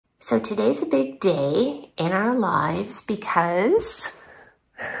So today's a big day in our lives because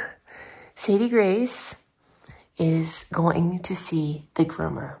Sadie Grace is going to see the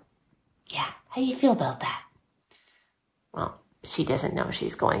groomer. Yeah, how do you feel about that? Well, she doesn't know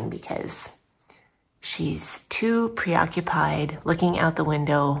she's going because she's too preoccupied looking out the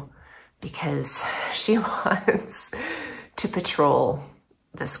window because she wants to patrol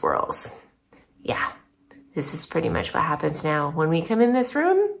the squirrels. Yeah, this is pretty much what happens now. When we come in this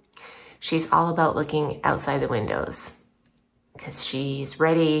room, she's all about looking outside the windows because she's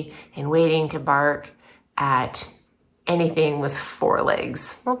ready and waiting to bark at anything with 4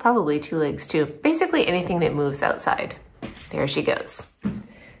 legs. Well, probably 2 legs too. Basically anything that moves outside. There she goes.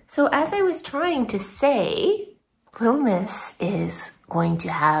 So as I was trying to say, Little Miss is going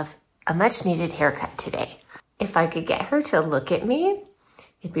to have a much needed haircut today. If I could get her to look at me,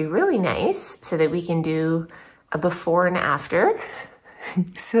 it'd be really nice so that we can do a before and after.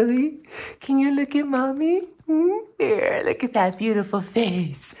 Silly, can you look at mommy? There, look at that beautiful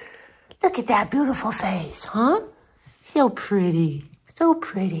face. Look at that beautiful face, huh? So pretty, so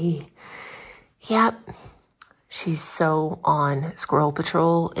pretty. Yep, she's so on squirrel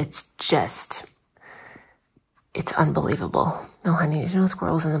patrol. It's unbelievable. No, honey, there's no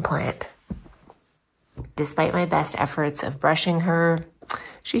squirrels in the plant. Despite my best efforts of brushing her,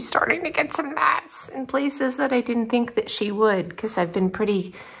 she's starting to get some mats in places that I didn't think that she would because I've been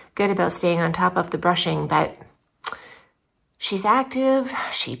pretty good about staying on top of the brushing, but she's active,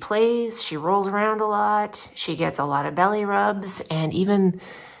 she plays, she rolls around a lot, she gets a lot of belly rubs, and even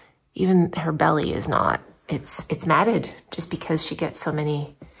her belly is not, it's matted just because she gets so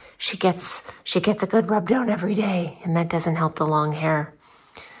many, she gets a good rub down every day, and that doesn't help the long hair.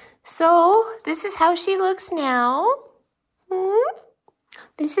 So this is how she looks now.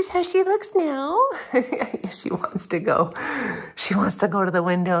 This is how she looks now. She wants to go. She wants to go to the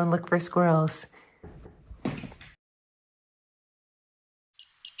window and look for squirrels. Do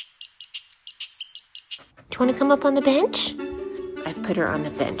you want to come up on the bench? I've put her on the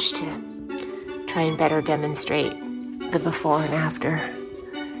bench to try and better demonstrate the before and after.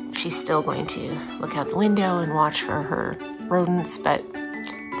 She's still going to look out the window and watch for her rodents, but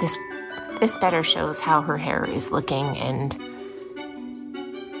this better shows how her hair is looking and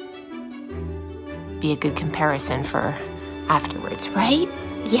be a good comparison for afterwards, right?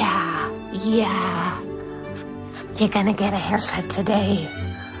 Yeah. You're gonna get a haircut today.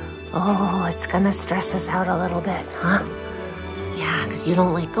 Oh, it's gonna stress us out a little bit, huh? Yeah, because you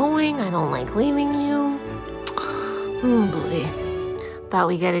don't like going, I don't like leaving you. Oh boy. But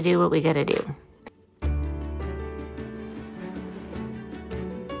we gotta do what we gotta do.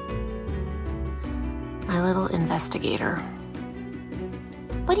 My little investigator.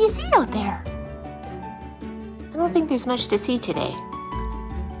 What do you see out there? I don't think there's much to see today.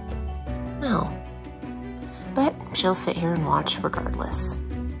 No. But she'll sit here and watch regardless.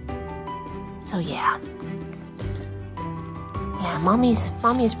 So yeah. Yeah,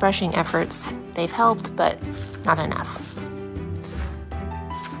 mommy's brushing efforts, they've helped, but not enough.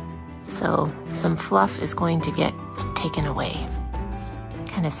 So some fluff is going to get taken away.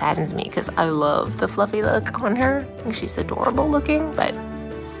 Kind of saddens me because I love the fluffy look on her. I think she's adorable looking, but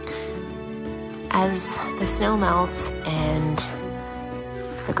as the snow melts and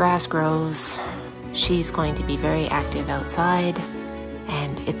the grass grows, she's going to be very active outside,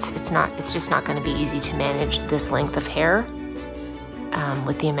 and it's just not going to be easy to manage this length of hair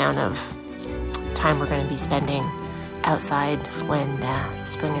with the amount of time we're going to be spending outside when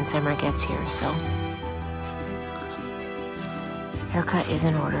spring and summer gets here. So haircut is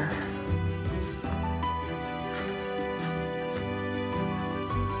in order.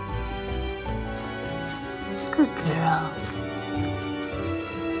 Good girl.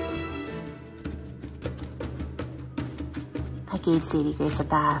 I gave Sadie Grace a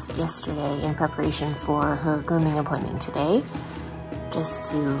bath yesterday in preparation for her grooming appointment today,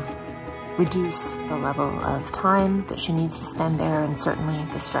 just to reduce the level of time that she needs to spend there and certainly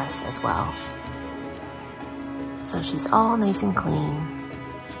the stress as well. So she's all nice and clean.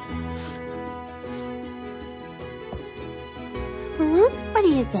 What do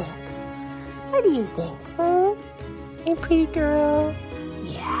you think? What do you think? Hey, pretty girl.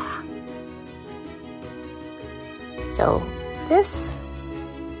 Yeah. So this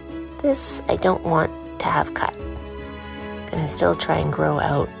I don't want to have cut. Gonna still try and grow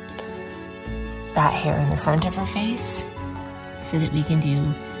out that hair in the front of her face so that we can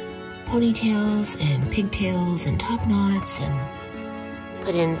do ponytails and pigtails and top knots and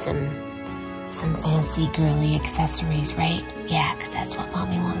put in some fancy girly accessories, right? Yeah, because that's what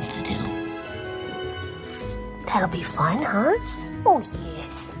mommy wants to do. That'll be fun, huh? Oh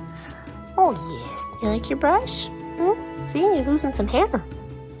yes. Oh, yes. You like your brush? See, you're losing some hair.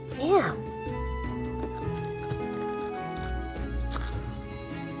 Yeah.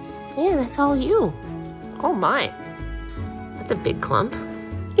 Yeah, that's all you. Oh, my. That's a big clump.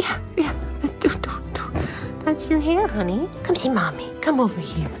 Yeah. That's your hair, honey. Come see Mommy. Come over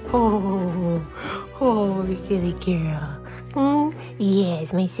here. Oh, silly girl.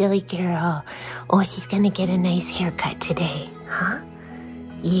 Yes, my silly girl. Oh, she's gonna get a nice haircut today, huh?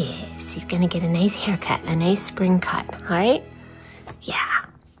 Yes, she's gonna get a nice haircut, a nice spring cut, all right? Yeah.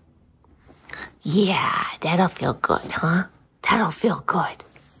 Yeah, that'll feel good, huh? That'll feel good.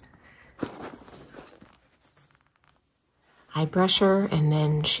 I brush her and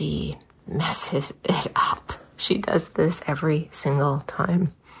then she messes it up. She does this every single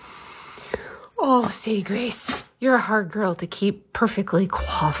time. Oh, Sadie Grace, you're a hard girl to keep perfectly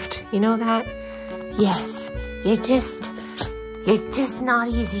coiffed. You know that? Yes, you're just not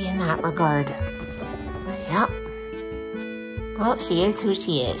easy in that regard. Yep. Well, she is who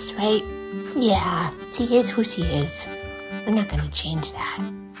she is, right? Yeah, she is who she is. We're not gonna change that.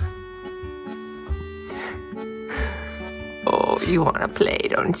 Oh, you wanna play,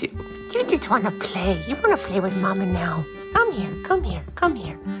 don't you? You just wanna play. You wanna play with Mama now. Come here, come here, come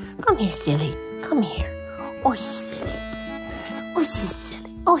here. Come here, silly. Come here. Oh, she's silly. Oh, she's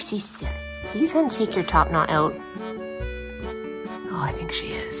silly. Oh, she's silly. Are you trying to take your top knot out? Oh, I think she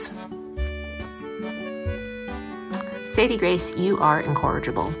is. Sadie Grace, you are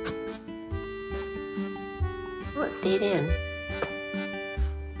incorrigible. Oh, it stayed in.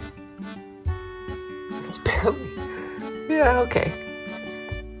 It's barely. Yeah, okay.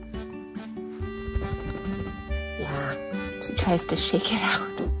 Yeah, she tries to shake it out.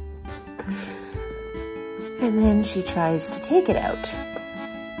 And then she tries to take it out.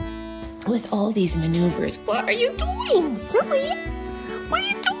 With all these maneuvers. What are you doing, silly? What are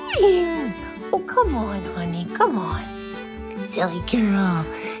you doing? Oh, come on, honey, come on. Silly girl.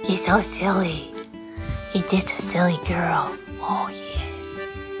 You're so silly. You're just a silly girl. Oh,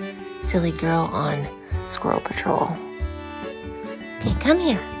 yes. Silly girl on Squirrel Patrol. Okay, come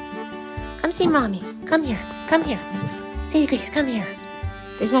here. Come see Mommy. Come here. Come here. Sadie Grace, come here.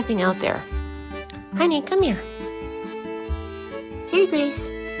 There's nothing out there. Honey, come here. Sadie Grace,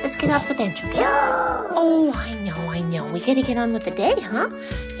 let's get off the bench, okay? Oh, I know. We gotta get on with the day, huh?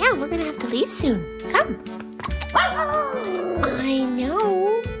 Yeah, we're gonna have to leave soon. Come. I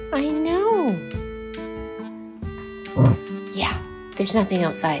know. Yeah, there's nothing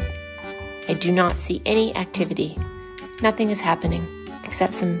outside. I do not see any activity. Nothing is happening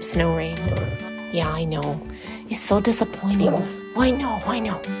except some snow rain. Yeah, I know. It's so disappointing. Oh, I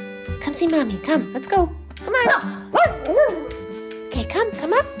know. Come see Mommy. Come, let's go. Come on. Okay,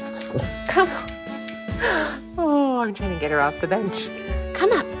 come up. Come. Oh, I'm trying to get her off the bench.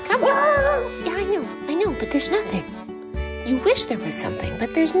 Come up. Yeah, I know, but there's nothing. You wish there was something,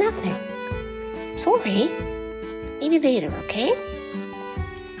 but there's nothing. Sorry. Maybe later, okay?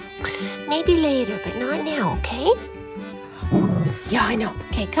 Maybe later, but not now, okay? Yeah, I know.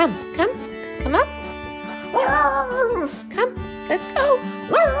 Okay, come up. Come, let's go.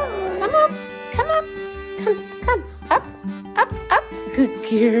 Come up. Good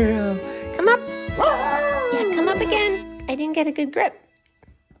girl. Come up. Yeah, come up again. I didn't get a good grip.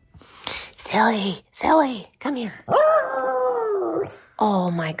 Silly, come here.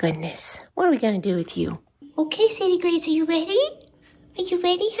 Oh my goodness. What are we gonna do with you? Okay, Sadie Grace, are you ready? Are you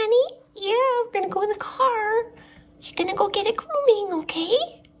ready, honey? Yeah, we're gonna go in the car. You're gonna go get a grooming, okay?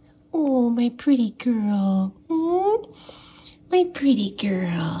 Oh, my pretty girl. My pretty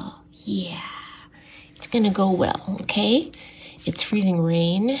girl. Yeah. It's gonna go well, okay? It's freezing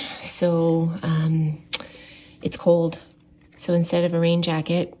rain, so it's cold. So instead of a rain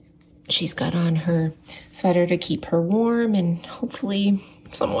jacket, she's got on her sweater to keep her warm and hopefully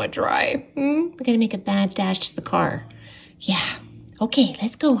somewhat dry. We're gonna make a bad dash to the car. Yeah. Okay,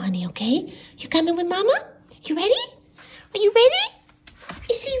 let's go, honey, okay? You coming with Mama? You ready? Are you ready?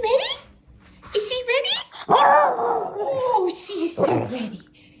 Is she ready? Is she ready? Oh, she is so ready.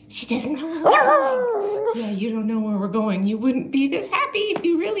 She doesn't know where we're going. Yeah, you don't know where we're going. You wouldn't be this happy if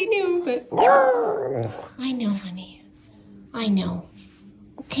you really knew, but... I know, honey. I know.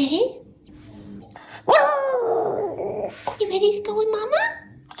 Okay? You ready to go with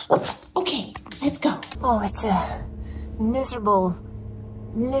Mama? Okay, let's go. Oh, it's a miserable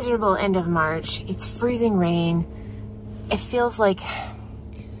end of March. It's freezing rain. It feels like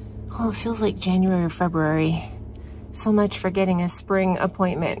January or February. So much for getting a spring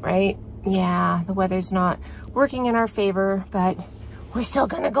appointment, right? Yeah, the weather's not working in our favor, but we're still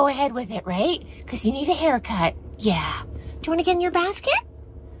gonna go ahead with it, right? Because you need a haircut. Yeah. Do you want to get in your basket?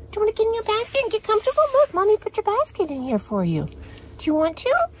 Do you want to get in your basket and get comfortable? Look, Mommy put your basket in here for you. Do you want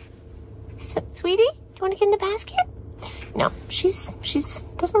to? Sweetie, do you want to get in the basket? No, she's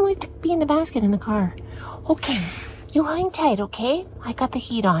doesn't like to be in the basket in the car. Okay, you hang tight, okay? I got the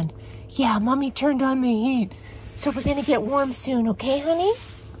heat on. Yeah, Mommy turned on the heat. So we're gonna get warm soon, okay, honey?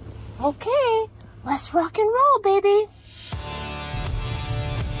 Okay, let's rock and roll, baby.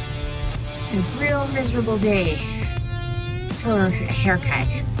 It's a real miserable day for a haircut.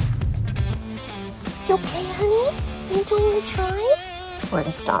 You okay, honey? You enjoying the drive? We're at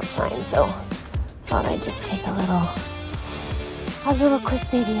a stop sign, so thought I'd just take a little quick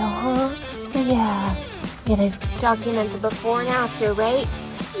video, huh? Yeah. Gonna document the before and after, right?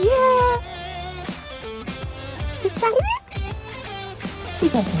 Yeah. You excited? She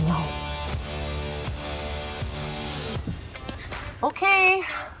doesn't know. Okay.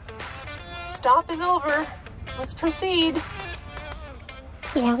 Stop is over. Let's proceed.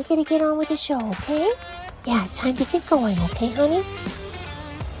 Yeah, we gotta get on with the show, okay? Yeah, it's time to get going, okay, honey?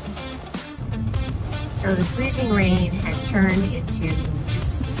 So the freezing rain has turned into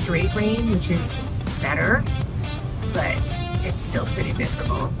just straight rain, which is better, but it's still pretty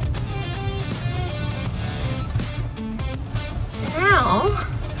miserable. So now,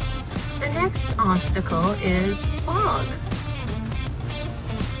 the next obstacle is fog.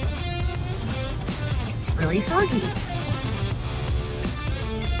 It's really foggy.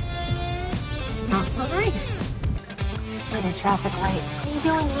 This is not so nice. At a traffic light. How you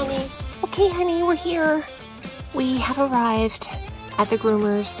doing, honey? Okay, honey, we're here. We have arrived at the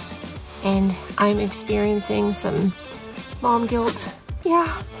Groomers, and I'm experiencing some mom guilt.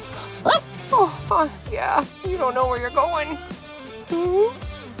 Yeah. Yeah. You don't know where you're going.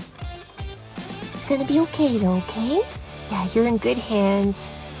 It's gonna be okay, though, okay? Yeah, you're in good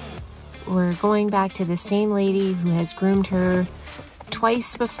hands. We're going back to the same lady who has groomed her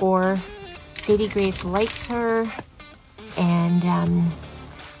twice before. Sadie Grace likes her, and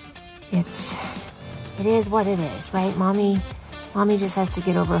it is what it is, right? Mommy just has to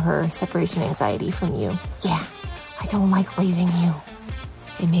get over her separation anxiety from you. Yeah, I don't like leaving you.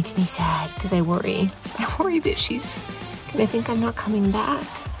 It makes me sad because I worry. I worry that she's gonna think I'm not coming back.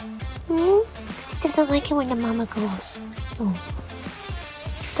 She doesn't like it when the mama goes. Oh,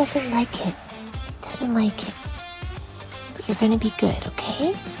 she doesn't like it. She doesn't like it. But you're gonna be good,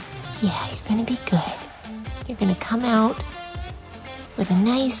 okay? Yeah, you're gonna be good. You're gonna come out with a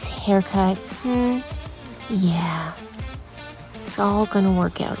nice haircut. Yeah. It's all gonna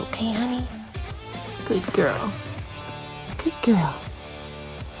work out, okay, honey? Good girl. Good girl.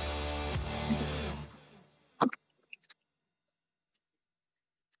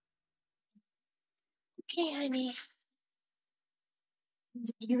 Okay, honey.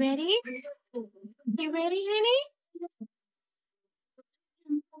 You ready? You ready, honey?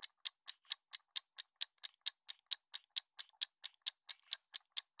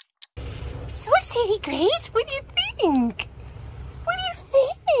 So, Sadie Grace, what do you think? What do you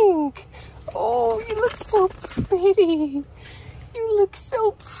think? Oh, you look so pretty. You look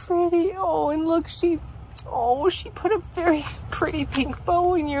so pretty. Oh, and look, she put a very pretty pink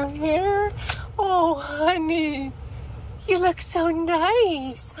bow in your hair. Oh, honey, you look so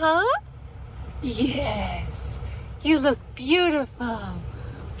nice, huh? Yes, you look beautiful.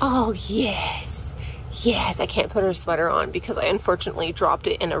 Oh, yes. Yes, I can't put her sweater on because I unfortunately dropped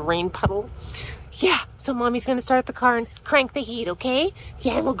it in a rain puddle. Yeah, so Mommy's gonna start the car and crank the heat, okay?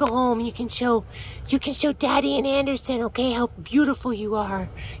 Yeah, and we'll go home. You can show Daddy and Anderson, okay, how beautiful you are.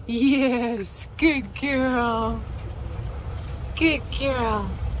 Yes, good girl. Good girl.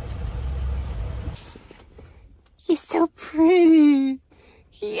 You're so pretty.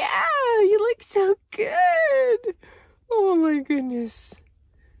 Yeah, you look so good. Oh my goodness.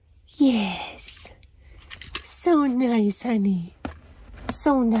 Yes. So nice, honey.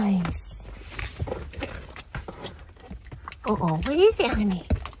 So nice. Uh-oh, what is it, honey?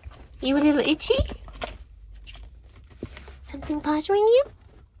 You a little itchy? Something bothering you?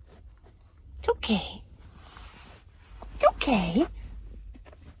 It's okay. It's okay.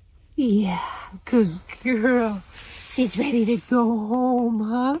 Yeah, good girl. She's ready to go home,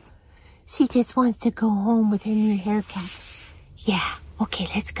 huh? She just wants to go home with her new haircut. Yeah, okay,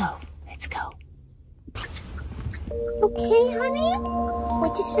 let's go. Let's go. Okay, honey?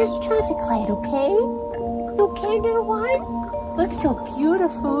 We're just at a traffic light, okay? You okay, little one? Looks so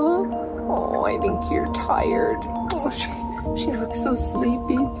beautiful. Oh, I think you're tired. Oh, she looks so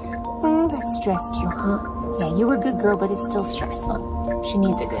sleepy. Oh, that stressed you, huh? Yeah, you were a good girl, but it's still stressful. She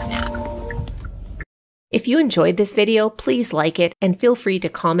needs a good nap. If you enjoyed this video, please like it and feel free to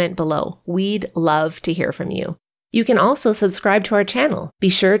comment below. We'd love to hear from you. You can also subscribe to our channel. Be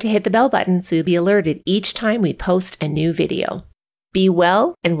sure to hit the bell button so you'll be alerted each time we post a new video. Be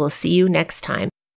well, and we'll see you next time.